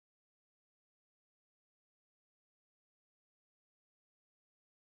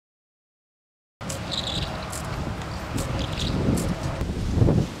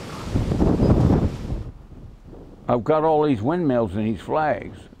I've got all these windmills and these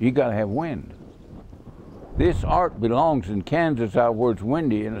flags. You got to have wind. This art belongs in Kansas out where it's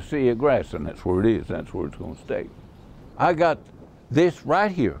windy in a sea of grass, and that's where it is. That's where it's going to stay. I got this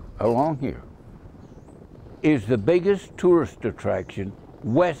right here, along here, is the biggest tourist attraction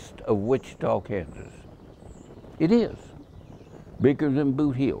west of Wichita, Kansas. It is. Bigger than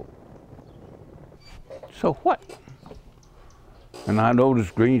Boot Hill. So what? And I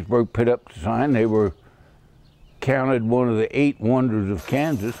noticed Greensburg put up the sign. They were counted one of the 8 wonders of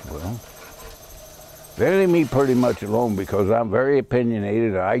Kansas. Well, they leave me pretty much alone because I'm very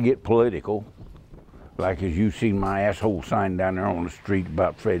opinionated. I get political. Like as you've seen my asshole sign down there on the street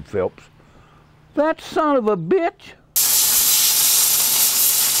about Fred Phelps. That son of a bitch.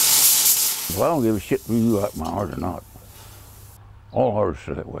 Well, I don't give a shit whether you like my art or not. All artists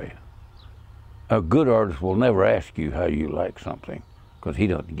are that way. A good artist will never ask you how you like something because he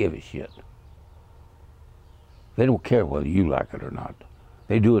doesn't give a shit. They don't care whether you like it or not.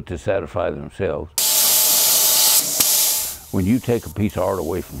 They do it to satisfy themselves. When you take a piece of art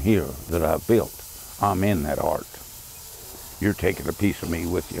away from here that I've built, I'm in that art. You're taking a piece of me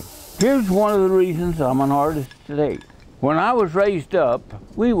with you. Here's one of the reasons I'm an artist today. When I was raised up,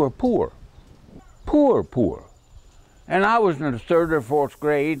 we were poor. Poor. And I was in the 3rd or 4th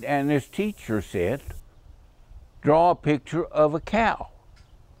grade, and this teacher said, draw a picture of a cow.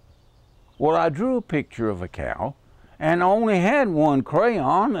 Well, I drew a picture of a cow, and I only had one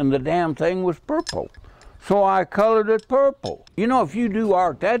crayon, and the damn thing was purple. So I colored it purple. You know, if you do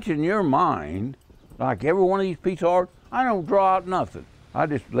art, that's in your mind. Like every one of these pieces of art, I don't draw out nothing. I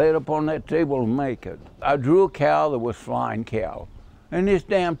just lay it up on that table and make it. I drew a cow that was flying cow. And this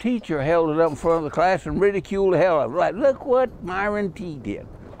damn teacher held it up in front of the class and ridiculed the hell out of it. Like, look what Myron T. did.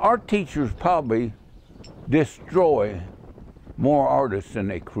 Art teachers probably destroy more artists than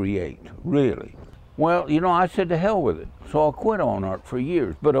they create, really. Well, you know, I said to hell with it. So I quit on art for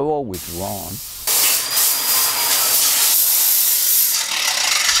years, but I've always drawn.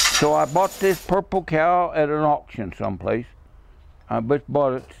 So I bought this purple cow at an auction someplace. I just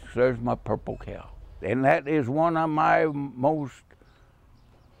bought it. There's my purple cow. And that is one of my most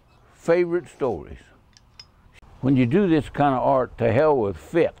favorite stories. When you do this kind of art, to hell with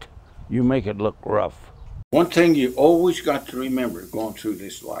fit, you make it look rough. One thing you always got to remember going through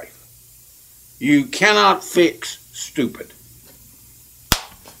this life, you cannot fix stupid.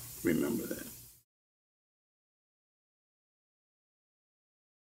 Remember that.